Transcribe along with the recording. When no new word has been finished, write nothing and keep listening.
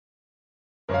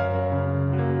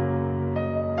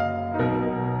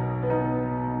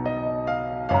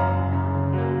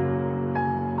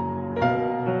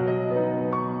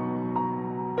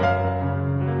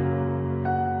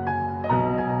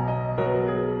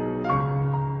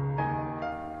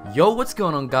Yo, what's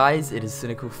going on, guys? It is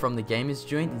Cynnnical from the Gamers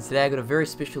Joint, and today I got a very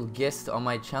special guest on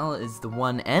my channel. It's the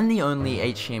one and the only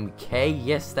HMK.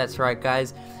 Yes, that's right,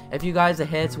 guys. If you guys are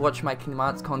here to watch my Kingdom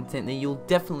Hearts content, then you'll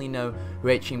definitely know who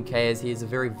HMK is. He is a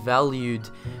very valued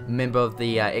member of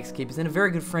the X-Keepers and a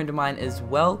very good friend of mine as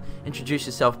well. Introduce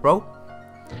yourself, bro.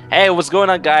 Hey, what's going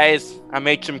on, guys? I'm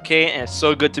HMK, and it's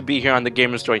so good to be here on the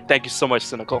Gamers Joint. Thank you so much,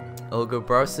 Cynnnical. All good,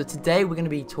 bro. So today we're going to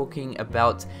be talking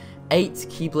about 8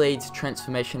 Keyblade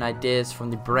transformation ideas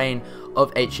from the brain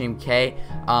of HMK.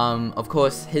 Of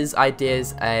course, his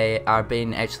ideas are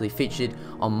being actually featured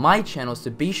on my channel, so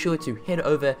be sure to head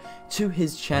over to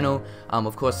his channel.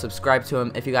 Of course, subscribe to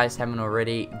him if you guys haven't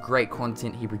already. Great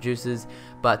content he produces,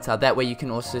 but that way you can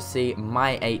also see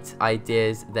my 8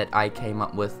 ideas that I came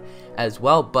up with as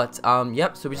well. But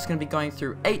yep, so we're just going to be going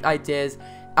through 8 ideas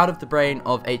out of the brain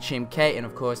of HMK, and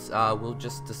of course we'll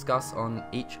just discuss on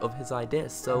each of his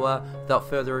ideas. So without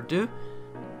further ado,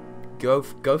 go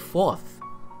forth.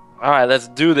 Alright, let's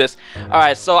do this.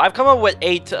 Alright, so I've come up with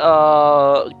 8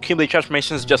 Keyblade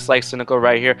transformations just like Cynnnical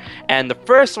right here. And the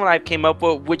first one I came up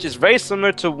with, which is very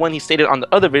similar to one he stated on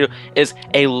the other video, is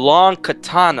a long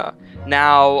katana.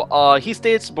 Now, he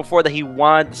states before that he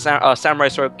wanted the Samurai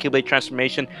Sword Keyblade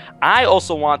transformation. I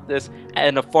also want this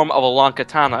in the form of a long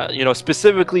katana, you know,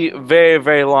 specifically very,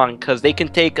 very long, because they can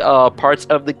take parts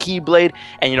of the Keyblade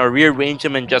and, you know, rearrange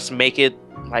them and just make it,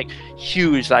 like,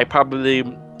 huge, like probably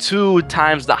 2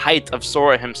 times the height of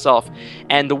Sora himself.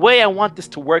 And the way I want this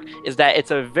to work is that it's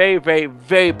a very, very,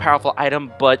 very powerful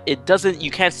item, but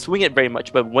you can't swing it very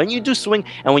much. But when you do swing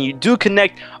and when you do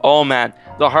connect, oh man,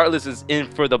 the Heartless is in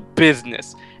for the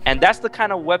business. And that's the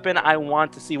kind of weapon I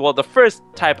want to see. Well, the first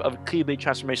type of Keyblade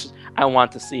transformations I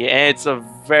want to see. And it's a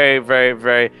very, very,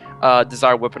 very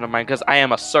desired weapon of mine, because I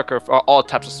am a sucker for all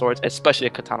types of swords, especially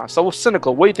a katana. So,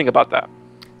 Cynnnical, what do you think about that?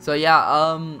 So yeah,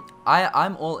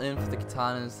 I'm all in for the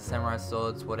katanas, the samurai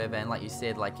swords, whatever. And like you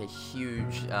said, like a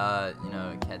huge, you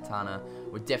know, katana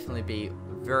would definitely be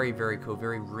very, very cool,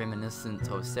 very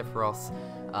reminiscent of Sephiroth's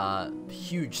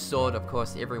huge sword. Of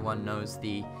course, everyone knows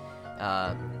the,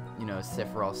 you know,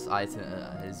 Sephiroth's item,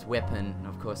 his weapon. And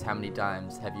of course, how many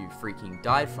times have you freaking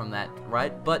died from that,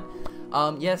 right? But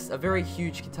yes, a very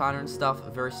huge katana and stuff,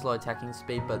 a very slow attacking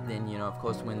speed. But then, you know, of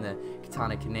course, when the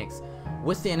katana connects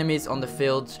with the enemies on the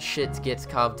field, shit gets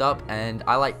carved up, and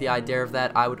I like the idea of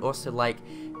that. I would also like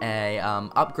a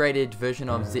upgraded version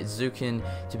of Zetsuken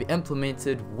to be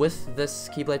implemented with this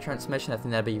Keyblade transformation. I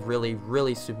think that'd be really,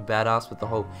 really super badass, with the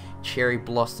whole cherry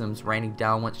blossoms raining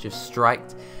down once you've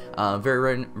striked.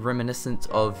 Very reminiscent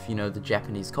of, you know, the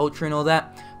Japanese culture and all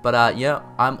that. But yeah,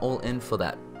 I'm all in for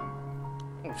that.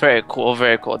 Very cool,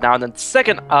 very cool. Now, the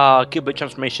second Keyblade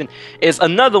transformation is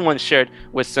another one shared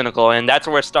with Cynnnical, and that's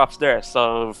where it stops there.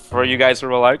 So, for you guys who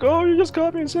are like, oh, you're just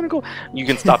copying Cynnnical, you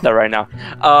can stop that right now.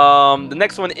 The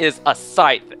next one is a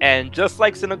scythe, and just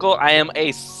like Cynnnical, I am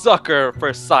a sucker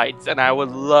for scythes, and I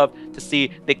would love to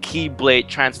see the Keyblade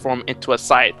transform into a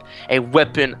scythe, a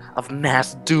weapon of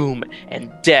mass doom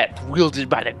and death wielded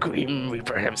by the Grim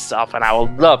Reaper himself. And I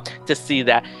would love to see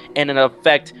that in an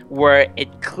effect where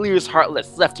it clears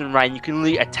Heartless left and right. You can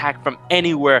really attack from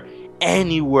anywhere,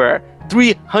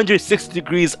 360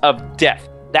 degrees of death.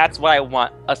 That's why I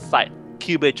want a scythe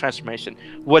Keyblade transformation.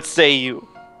 What say you?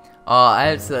 Oh, I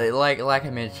absolutely, like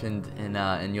I mentioned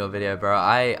in your video, bro,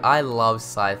 I love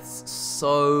scythes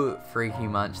so freaking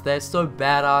much. They're so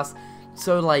badass,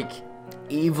 so like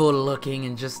evil looking,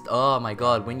 and just, oh my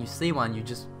god, when you see one, you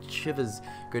just shivers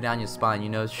go down your spine. You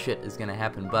know shit is gonna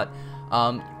happen. But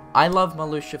I love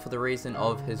Marluxia for the reason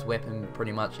of his weapon,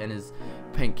 pretty much, and his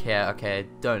pink hair. Okay,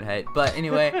 don't hate. But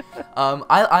anyway,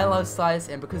 I love scythes,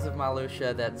 and because of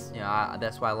Marluxia, that's, you know,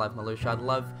 that's why I love Marluxia. I'd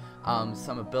love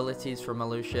some abilities from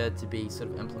Marluxia to be sort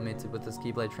of implemented with this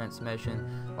Keyblade transformation,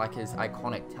 like his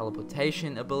iconic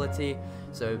teleportation ability.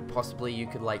 So possibly you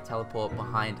could like teleport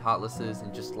behind Heartlesses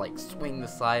and just like swing the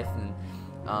scythe,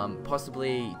 and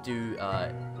possibly do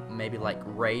maybe like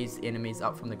raise enemies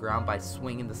up from the ground by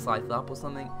swinging the scythe up or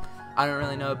something. I don't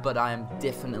really know, but I am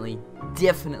definitely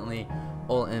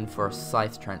all in for a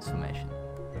scythe transformation.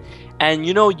 And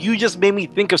you know, you just made me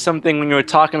think of something when you were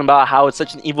talking about how it's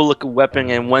such an evil looking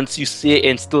weapon, and once you see it, it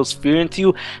instills fear into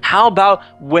you. How about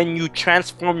when you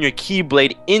transform your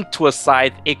Keyblade into a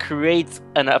scythe, it creates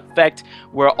an effect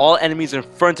where all enemies in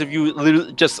front of you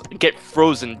literally just get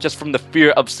frozen just from the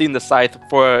fear of seeing the scythe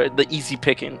for the easy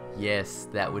picking. Yes,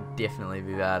 that would definitely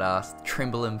be badass.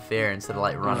 Tremble in fear instead of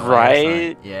like run away.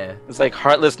 Right? Yeah. It's like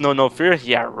Heartless, no fear?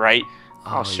 Yeah, right.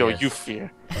 I'll show yes. you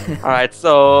fear. All right,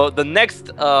 so the next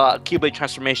Keyblade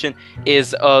transformation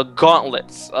is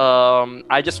gauntlets.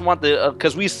 I just want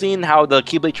because we've seen how the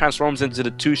Keyblade transforms into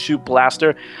the two-shoot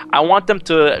blaster. I want them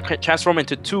to transform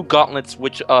into two gauntlets,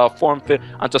 which form fit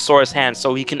onto Sora's hand,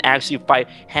 so he can actually fight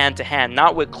hand to hand,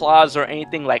 not with claws or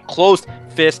anything, like closed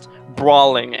fist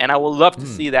brawling. And I would love to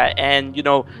see that. And you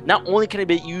know, not only can it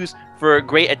be used for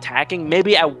great attacking,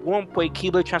 maybe at one point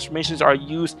Keyblade transformations are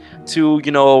used to,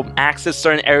 you know, access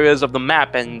certain areas of the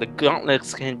map, and the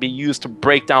gauntlets can be used to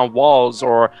break down walls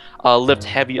or lift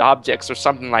heavy objects or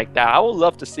something like that. I would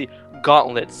love to see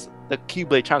gauntlets, the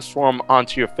Keyblade, transform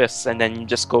onto your fists, and then you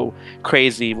just go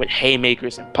crazy with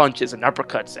haymakers and punches and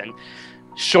uppercuts and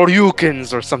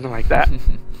shoryukens or something like that.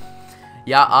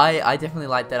 Yeah, I definitely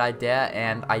like that idea,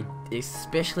 and I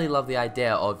especially love the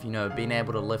idea of, you know, being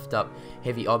able to lift up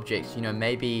heavy objects. You know,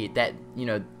 maybe that, you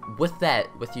know, with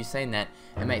you saying that,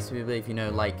 it makes me believe, you know,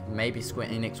 like maybe Square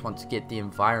Enix want to get the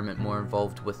environment more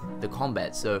involved with the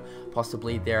combat. So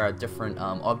possibly there are different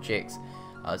objects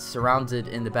surrounded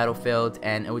in the battlefield,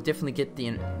 and it would definitely get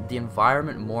the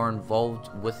environment more involved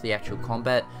with the actual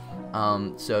combat.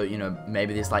 So, you know,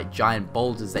 maybe there's like giant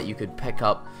boulders that you could pick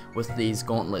up with these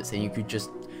gauntlets, and you could just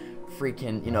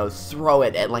freaking, you know, throw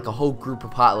it at like a whole group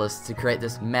of Heartless to create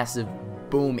this massive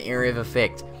boom area of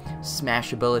effect,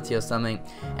 smash ability or something.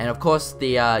 And of course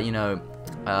the you know,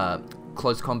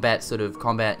 close combat sort of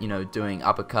combat, you know, doing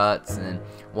uppercuts and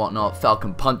whatnot,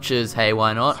 falcon punches, hey,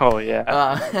 why not? Oh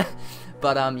yeah.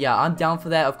 But yeah, I'm down for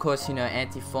that. Of course, you know,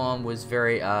 Anti-Form was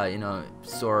very, you know,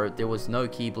 Sora, there was no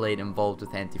Keyblade involved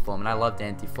with Anti-Form, and I loved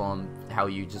Anti-Form, how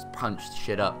you just punched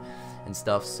shit up and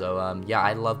stuff. So yeah,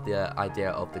 I love the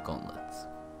idea of the gauntlets.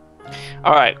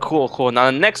 All right, cool.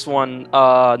 Now the next one,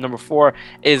 number 4,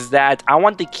 is that I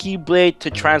want the Keyblade to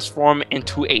transform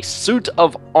into a suit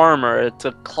of armor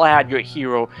to clad your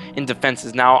hero in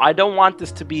defenses. Now, I don't want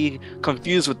this to be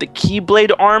confused with the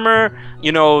Keyblade armor,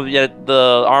 you know,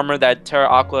 the armor that Terra,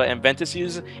 Aqua, and Ventus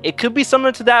use. It could be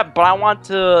similar to that, but I want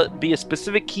to be a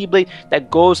specific Keyblade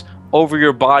that goes over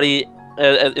your body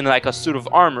in like a suit of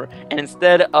armor, and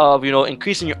instead of, you know,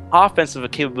 increasing your offensive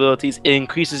capabilities, it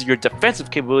increases your defensive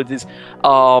capabilities.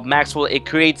 Maxwell, it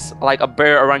creates like a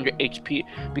barrier around your HP,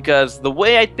 because the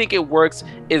way I think it works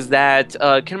is that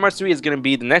Kingdom Hearts 3 is going to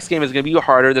be, the next game is going to be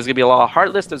harder. There's going to be a lot of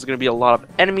Heartless, there's going to be a lot of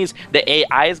enemies, the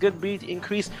AI is going to be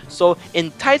increased. So in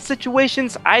tight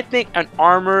situations, I think an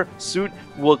armor suit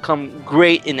will come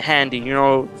great in handy, you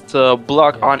know, to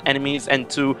block on enemies and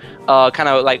to kind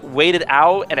of like wait it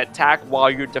out and attack while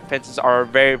your defenses are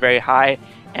very, very high.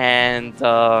 And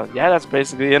yeah, that's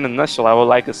basically it in a nutshell. I would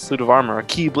like a suit of armor, a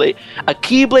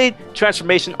Keyblade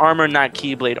transformation armor, not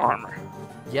Keyblade armor.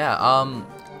 Yeah,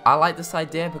 I like this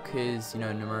idea because, you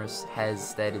know, Numerous has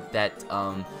stated that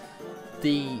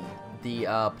the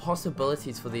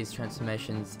possibilities for these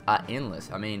transformations are endless.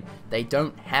 I mean, they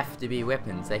don't have to be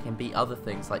weapons, they can be other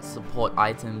things like support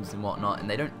items and whatnot, and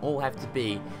they don't all have to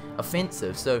be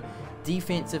offensive. So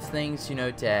defensive things, you know,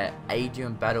 to aid you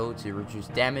in battle, to reduce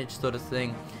damage sort of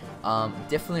thing,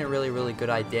 definitely a really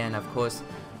good idea. And of course,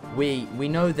 we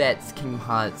know that Kingdom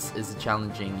Hearts is a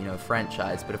challenging, you know,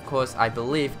 franchise, but of course I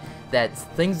believe that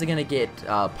things are going to get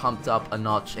pumped up a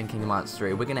notch in Kingdom Hearts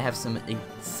 3. We're going to have some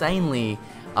insanely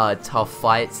tough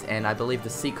fights, and I believe the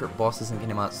secret bosses in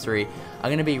Kingdom Hearts 3 are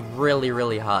going to be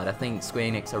really hard. I think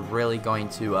Square Enix are really going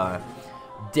to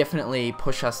definitely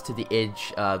push us to the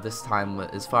edge this time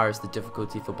as far as the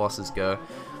difficulty for bosses go.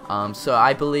 So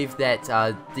I believe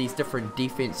that these different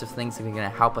defensive things are going to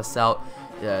help us out.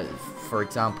 For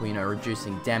example, you know,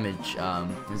 reducing damage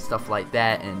and stuff like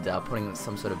that, and putting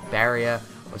some sort of barrier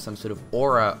or some sort of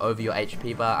aura over your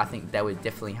HP bar. I think that would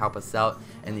definitely help us out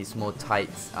in these more tight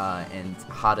and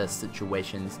harder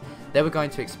situations that we're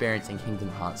going to experience in Kingdom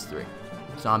Hearts 3.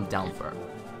 So I'm down for it.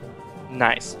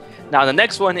 Nice. Now the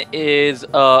next one is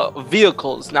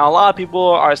vehicles. Now a lot of people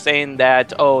are saying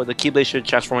that, oh, the Keyblade should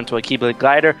transform into a Keyblade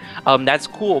glider. That's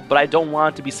cool, but I don't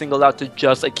want it to be singled out to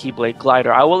just a Keyblade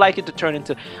glider. I would like it to turn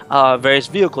into various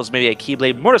vehicles, maybe a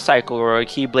Keyblade motorcycle, or a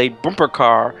Keyblade bumper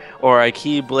car, or a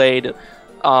Keyblade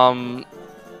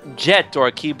jet, or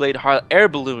a Keyblade air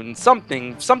balloon,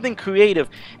 something creative.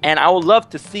 And I would love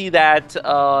to see that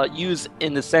used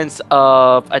in the sense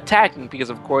of attacking,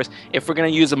 because of course if we're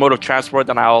going to use a mode of transport,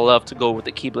 then I would love to go with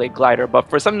the Keyblade glider. But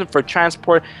for something for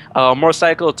transport,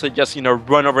 motorcycle to just, you know,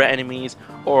 run over enemies,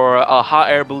 or a hot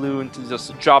air balloon to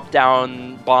just drop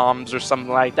down bombs or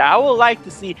something like that, I would like to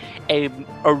see an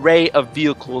array of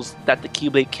vehicles that the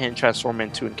Keyblade can transform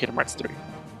into in Kingdom Hearts 3.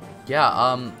 Yeah,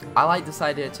 I like this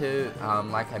idea too.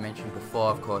 Like I mentioned before,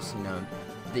 of course, you know,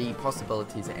 the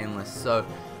possibilities are endless. So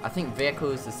I think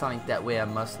vehicles is something that we are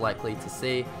most likely to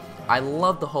see. I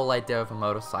love the whole idea of a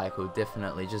motorcycle,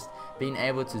 definitely. Just being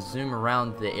able to zoom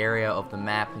around the area of the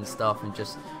map and stuff and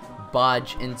just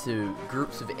barge into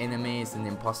groups of enemies and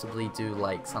then possibly do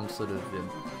like some sort of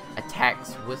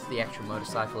attacks with the actual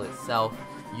motorcycle itself,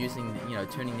 using, you know,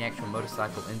 turning the actual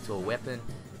motorcycle into a weapon.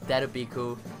 That'd be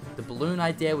cool. The balloon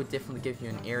idea would definitely give you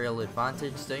an aerial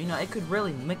advantage, so, you know, it could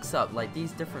really mix up, like,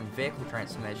 these different vehicle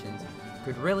transformations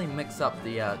could really mix up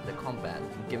the combat,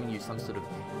 giving you some sort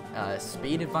of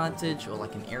speed advantage or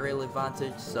like an aerial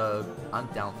advantage. So I'm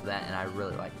down for that, and I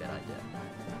really like that idea.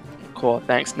 Cool,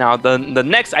 thanks. Now the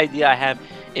next idea I have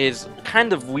is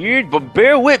kind of weird, but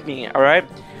bear with me, alright?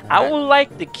 I would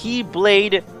like the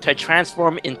Keyblade to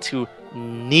transform into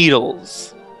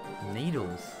needles.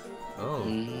 Needles? Oh.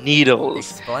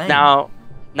 Needles. Explain. Now,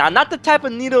 not the type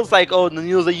of needles like, oh, the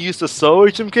needles that you used to sew,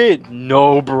 HMK.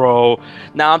 No, bro.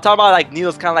 Now, I'm talking about like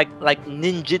needles kind of like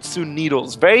ninjutsu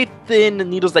needles. Very thin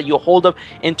needles that you hold up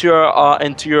into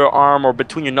your arm or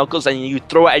between your knuckles, and you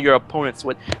throw at your opponents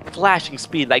with flashing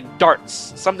speed, like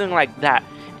darts. Something like that.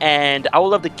 And I would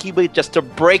love the Keyblade just to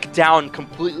break down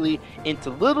completely into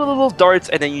little darts,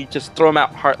 and then you just throw them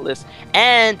out heartless.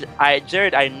 And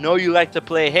Jared, I know you like to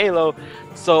play Halo,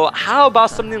 so how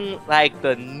about something like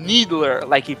the Needler?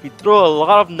 Like if you throw a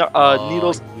lot of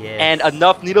needles and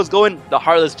enough needles go in, the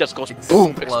heartless just goes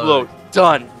boom, explode,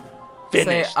 done.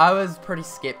 Finished. So I was pretty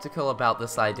skeptical about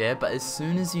this idea, but as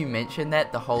soon as you mentioned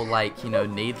that, the whole like, you know,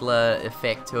 needler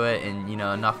effect to it, and, you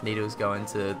know, enough needles go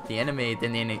into the enemy,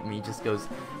 then the enemy just goes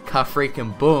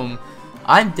ka-freaking boom,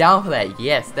 I'm down for that.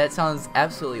 Yes, that sounds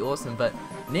absolutely awesome, but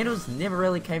needles never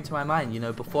really came to my mind, you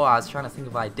know. Before I was trying to think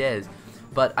of ideas,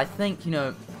 but I think, you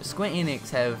know, Square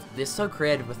Enix they're so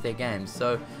creative with their games,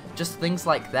 so just things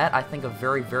like that I think are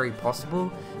very, very possible,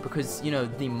 because, you know,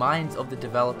 the minds of the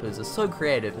developers are so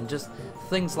creative, and just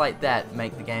things like that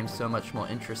make the game so much more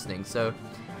interesting. So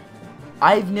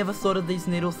I've never thought of these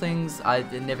needle things,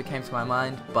 it never came to my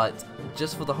mind, but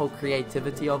just for the whole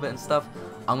creativity of it and stuff,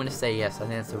 I'm gonna say yes. I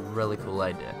think it's a really cool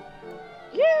idea.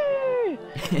 Yay!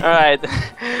 Alright,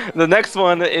 the next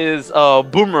one is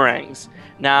boomerangs.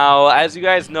 Now, as you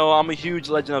guys know, I'm a huge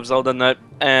Legend of Zelda nut,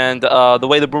 and the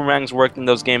way the boomerangs worked in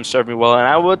those games served me well, and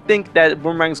I would think that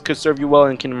boomerangs could serve you well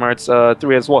in Kingdom Hearts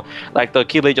 3 as well. Like, the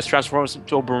Keyblade just transforms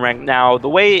into a boomerang. Now, the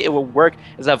way it will work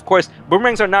is that, of course,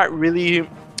 boomerangs are not really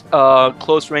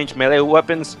close-range melee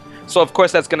weapons, so of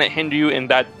course that's going to hinder you in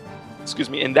that,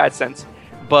 in that sense.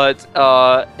 But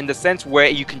in the sense where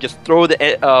you can just throw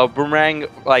the boomerang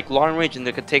like long range, and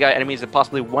they could take out enemies in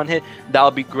possibly one hit, that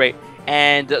would be great.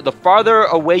 And the farther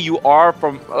away you are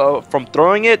from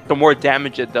throwing it, the more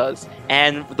damage it does.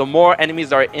 And the more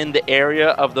enemies are in the area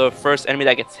of the first enemy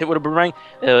that gets hit with a boomerang,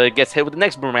 it gets hit with the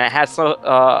next boomerang. It has some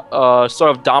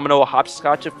sort of domino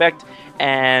hopscotch effect.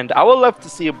 And I would love to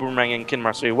see a boomerang in Kingdom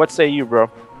Hearts 3. What say you, bro?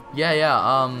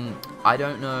 Yeah. I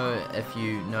don't know if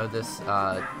you know this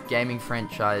gaming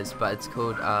franchise, but it's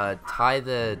called Ty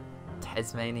the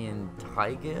Tasmanian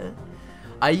Tiger.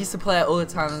 I used to play it all the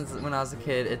time when I was a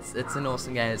kid. It's an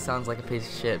awesome game. It sounds like a piece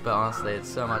of shit, but honestly, it's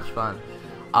so much fun.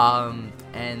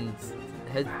 And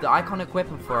the iconic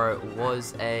weapon for it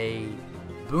was a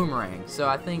boomerang. So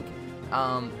I think,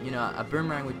 you know, a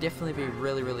boomerang would definitely be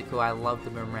really, really cool. I love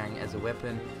the boomerang as a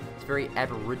weapon. It's very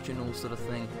aboriginal sort of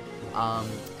thing.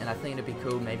 And I think it'd be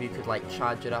cool. Maybe you could like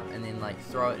charge it up and then like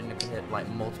throw it, and it could hit like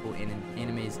multiple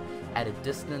enemies at a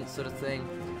distance, sort of thing.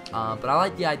 But I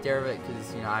like the idea of it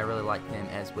because, you know, I really like them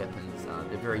as weapons.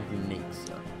 They're very unique.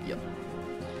 So yep.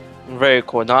 Very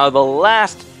cool. Now the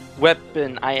last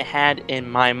weapon I had in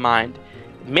my mind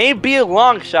may be a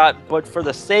long shot, but for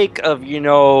the sake of, you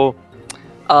know,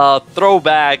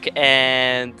 throwback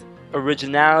and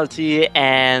originality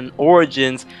and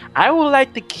origins, I would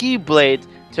like the Keyblade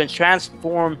to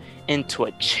transform into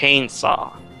a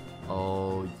chainsaw.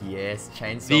 Oh yes,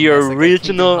 chainsaw. The original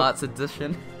Kingdom Hearts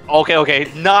edition. Okay,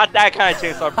 not that kind of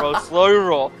chainsaw, bro. Slow your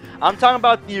roll. I'm talking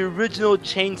about the original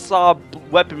chainsaw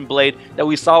weapon blade that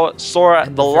we saw Sora,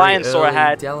 the lion Sora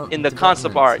had in the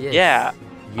concept art. Yes. Yeah.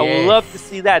 I would love to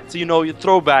see that. So, you know, you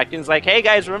throwback, and it's like, hey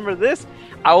guys, remember this?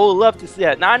 I would love to see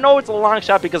that. Now I know it's a long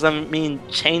shot because I mean,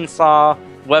 chainsaw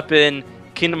weapon,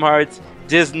 Kingdom Hearts,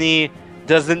 Disney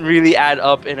doesn't really add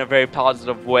up in a very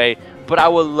positive way. But I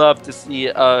would love to see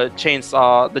the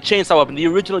chainsaw weapon, the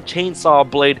original chainsaw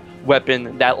blade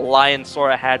weapon that Lion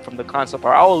Sora had from the concept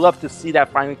art. I would love to see that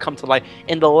finally come to light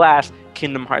in the last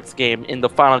Kingdom Hearts game, in the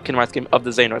final Kingdom Hearts game of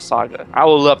the Xehanort Saga. I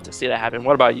would love to see that happen.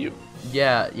 What about you?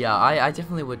 Yeah, I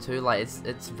definitely would too. Like,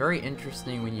 it's very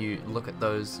interesting when you look at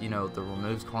those, you know, the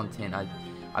removed content.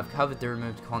 I've covered the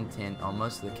removed content on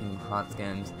most of the Kingdom Hearts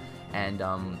games, and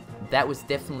that was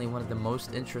definitely one of the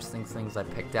most interesting things I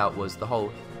picked out, was the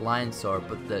whole lion sword,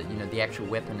 but the, you know, the actual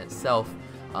weapon itself,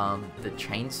 the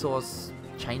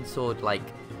chainsaw like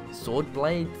sword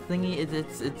blade thingy.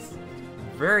 It's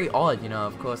very odd, you know.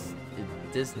 Of course,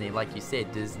 Disney, like you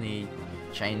said, Disney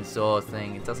chainsaw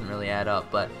thing, it doesn't really add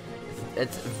up, but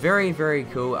it's very, very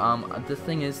cool. The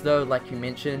thing is though, like you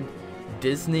mentioned,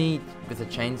 Disney with a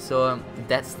chainsaw,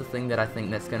 that's the thing that I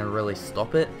think that's gonna really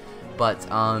stop it. But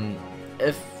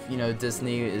if, you know,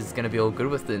 Disney is gonna be all good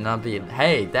with it, and I'll be,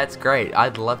 hey, that's great,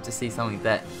 I'd love to see something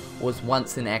that was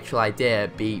once an actual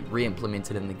idea be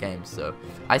re-implemented in the game. So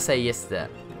I say yes to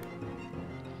that.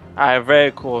 Alright,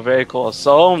 very cool, very cool.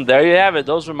 So there you have it.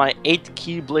 Those were my 8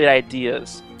 Keyblade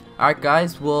ideas. Alright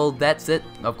guys, well that's it.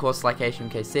 Of course, like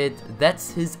HMK said,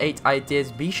 that's his 8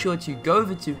 ideas. Be sure to go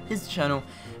over to his channel.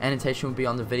 Annotation will be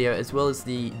on the video, as well as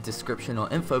the description or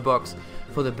info box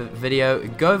for the video.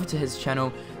 Go over to his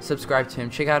channel, subscribe to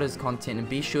him, check out his content, and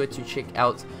be sure to check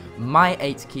out my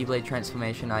 8 Keyblade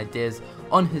transformation ideas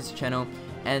on his channel.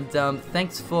 And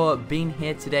thanks for being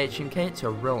here today, HMK. It's a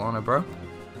real honor, bro.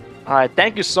 Alright,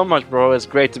 thank you so much, bro. It's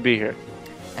great to be here.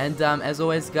 And as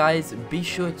always, guys, be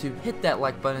sure to hit that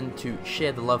like button, to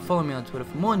share the love, follow me on Twitter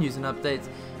for more news and updates,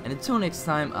 and until next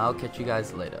time, I'll catch you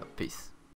guys later. Peace.